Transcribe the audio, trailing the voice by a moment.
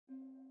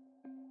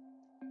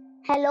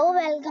Hello,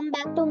 welcome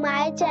back to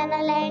my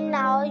channel, and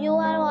now you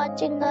are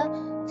watching a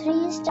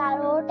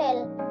 3-star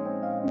hotel.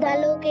 The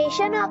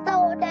location of the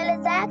hotel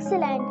is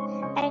excellent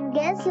and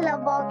guests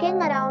love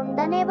walking around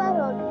the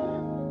neighborhood.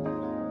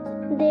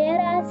 There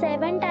are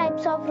 7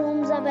 types of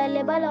rooms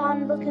available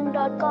on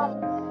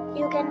booking.com.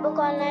 You can book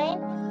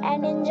online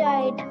and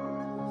enjoy it.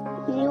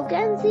 You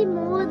can see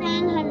more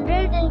than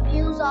 100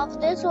 reviews of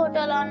this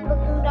hotel on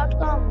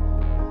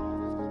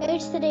booking.com.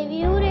 Its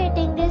review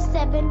rating is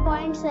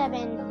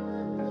 7.7.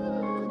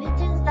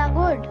 which is the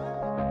good.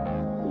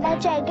 The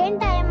check-in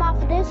time of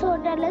this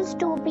hotel is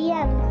 2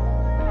 p.m.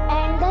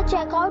 and the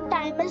checkout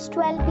time is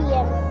 12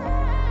 p.m.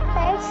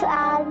 Pets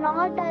are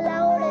not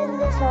allowed in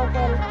this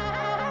hotel.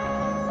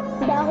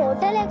 The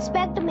hotel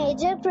accepts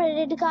major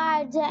credit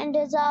cards and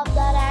reserves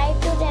the right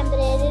to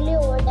temporarily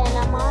hold an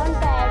amount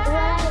prior to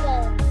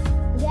arrival.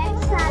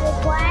 Guests are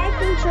required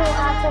to show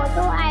a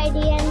photo ID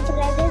and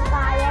credit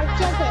card at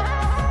check-in.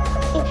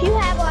 If you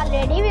have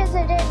already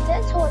visited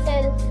this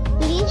hotel,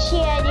 please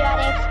share your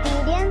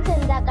experience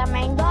in the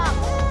comment box.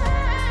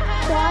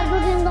 For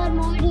booking or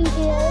more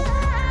details,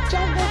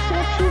 check the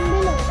description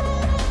below.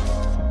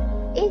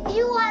 If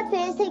you are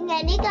facing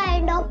any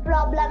kind of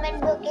problem in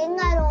booking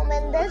a room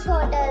in this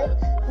hotel,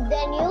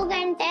 then you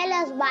can tell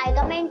us by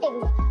commenting.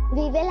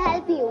 We will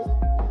help you.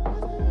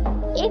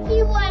 If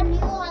you are new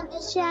on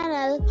this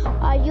channel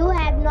or you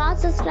have not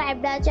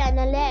subscribed our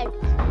channel yet,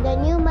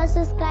 then you must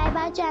subscribe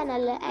our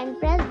channel and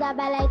press the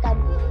bell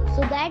icon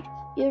so that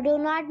you do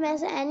not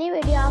miss any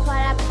video of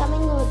our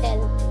upcoming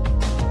hotel.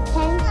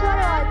 Thanks for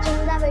watching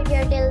the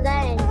video till the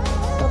end.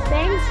 So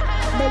friends,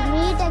 we'll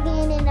meet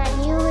again in a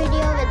new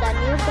video with a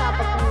new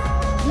property.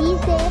 Be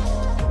safe,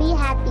 be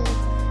happy.